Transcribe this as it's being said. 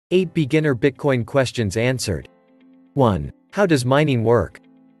8 beginner Bitcoin questions answered. 1. How does mining work?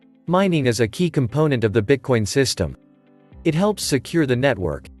 Mining is a key component of the Bitcoin system. It helps secure the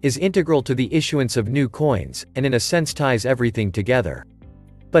network, is integral to the issuance of new coins, and in a sense ties everything together.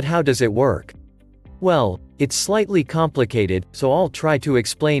 But how does it work? Well, it's slightly complicated, so I'll try to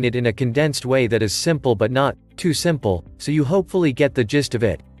explain it in a condensed way that is simple but not too simple, so you hopefully get the gist of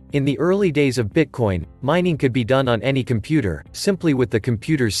it. In the early days of Bitcoin, mining could be done on any computer, simply with the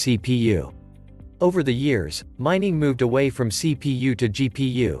computer's CPU. Over the years, mining moved away from CPU to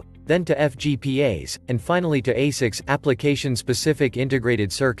GPU, then to FPGAs, and finally to ASICs, application-specific integrated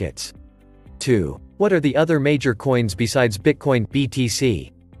circuits. 2. What are the other major coins besides Bitcoin,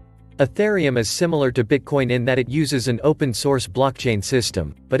 BTC? Ethereum is similar to Bitcoin in that it uses an open-source blockchain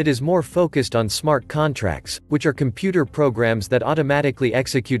system, but it is more focused on smart contracts, which are computer programs that automatically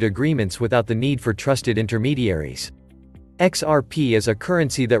execute agreements without the need for trusted intermediaries. XRP is a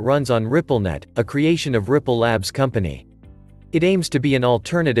currency that runs on RippleNet, a creation of Ripple Labs company. It aims to be an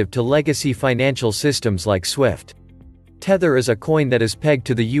alternative to legacy financial systems like SWIFT. Tether is a coin that is pegged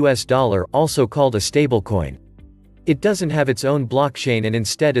to the US dollar, also called a stablecoin. It doesn't have its own blockchain and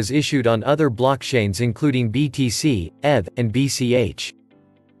instead is issued on other blockchains including BTC, ETH, and BCH.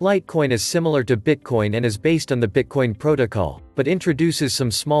 Litecoin is similar to Bitcoin and is based on the Bitcoin protocol, but introduces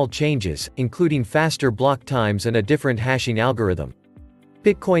some small changes, including faster block times and a different hashing algorithm.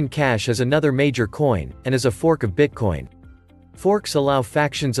 Bitcoin Cash is another major coin, and is a fork of Bitcoin. Forks allow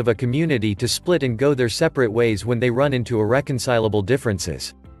factions of a community to split and go their separate ways when they run into irreconcilable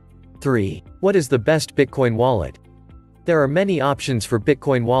differences. 3. What is the best Bitcoin wallet? There are many options for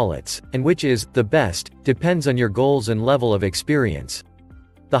Bitcoin wallets, and which is the best depends on your goals and level of experience.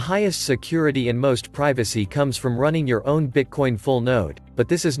 The highest security and most privacy comes from running your own Bitcoin full node, but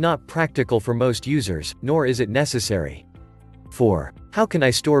this is not practical for most users, nor is it necessary. 4. How can I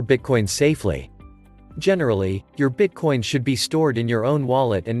store Bitcoin safely? Generally, your Bitcoin should be stored in your own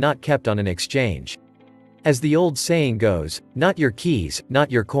wallet and not kept on an exchange. As the old saying goes, not your keys,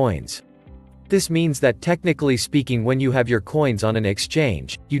 not your coins. This means that technically speaking, when you have your coins on an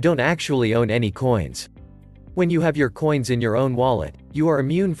exchange, you don't actually own any coins. When you have your coins in your own wallet, you are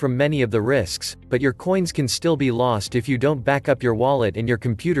immune from many of the risks, but your coins can still be lost if you don't back up your wallet and your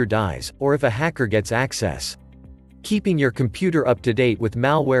computer dies, or if a hacker gets access. Keeping your computer up to date with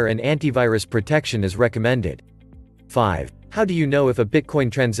malware and antivirus protection is recommended. 5. How do you know if a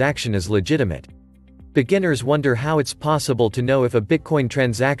Bitcoin transaction is legitimate? Beginners wonder how it's possible to know if a Bitcoin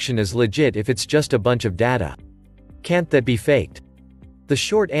transaction is legit if it's just a bunch of data. Can't that be faked? The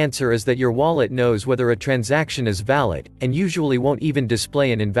short answer is that your wallet knows whether a transaction is valid, and usually won't even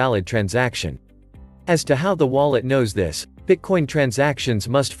display an invalid transaction. As to how the wallet knows this, Bitcoin transactions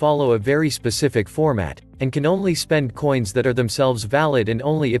must follow a very specific format, and can only spend coins that are themselves valid and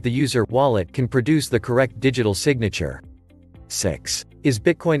only if the user wallet can produce the correct digital signature. 6. Is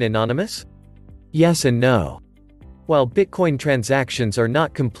Bitcoin anonymous? Yes and no. While Bitcoin transactions are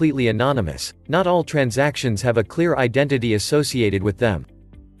not completely anonymous, not all transactions have a clear identity associated with them.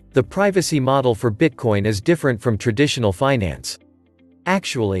 The privacy model for Bitcoin is different from traditional finance.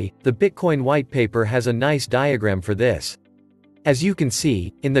 Actually, the Bitcoin white paper has a nice diagram for this. As you can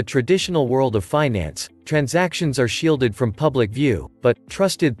see, in the traditional world of finance, transactions are shielded from public view, but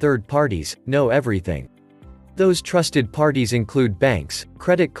trusted third parties know everything. Those trusted parties include banks,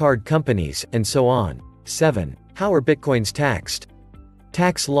 credit card companies, and so on. 7. How are Bitcoins taxed?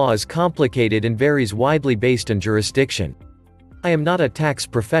 Tax law is complicated and varies widely based on jurisdiction. I am not a tax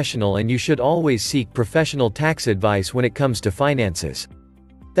professional, and you should always seek professional tax advice when it comes to finances.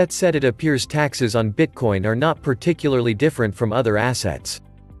 That said, it appears taxes on Bitcoin are not particularly different from other assets.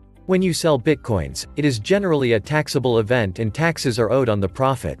 When you sell Bitcoins, it is generally a taxable event and taxes are owed on the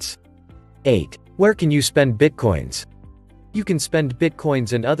profits. 8. Where can you spend Bitcoins? You can spend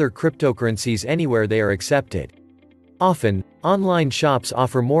Bitcoins and other cryptocurrencies anywhere they are accepted. Often, online shops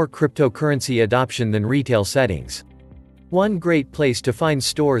offer more cryptocurrency adoption than retail settings. One great place to find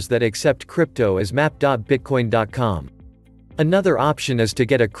stores that accept crypto is map.bitcoin.com. Another option is to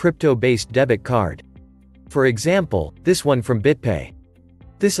get a crypto-based debit card. For example, this one from BitPay.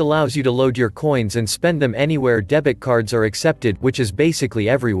 This allows you to load your coins and spend them anywhere debit cards are accepted, which is basically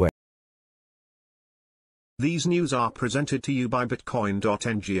everywhere. These news are presented to you by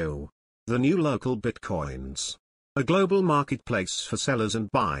bitcoin.ngo. The new local bitcoins. A global marketplace for sellers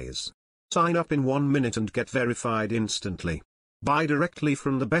and buyers. Sign up in 1 minute and get verified instantly. Buy directly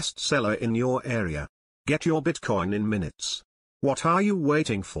from the best seller in your area. Get your Bitcoin in minutes. What are you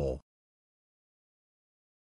waiting for?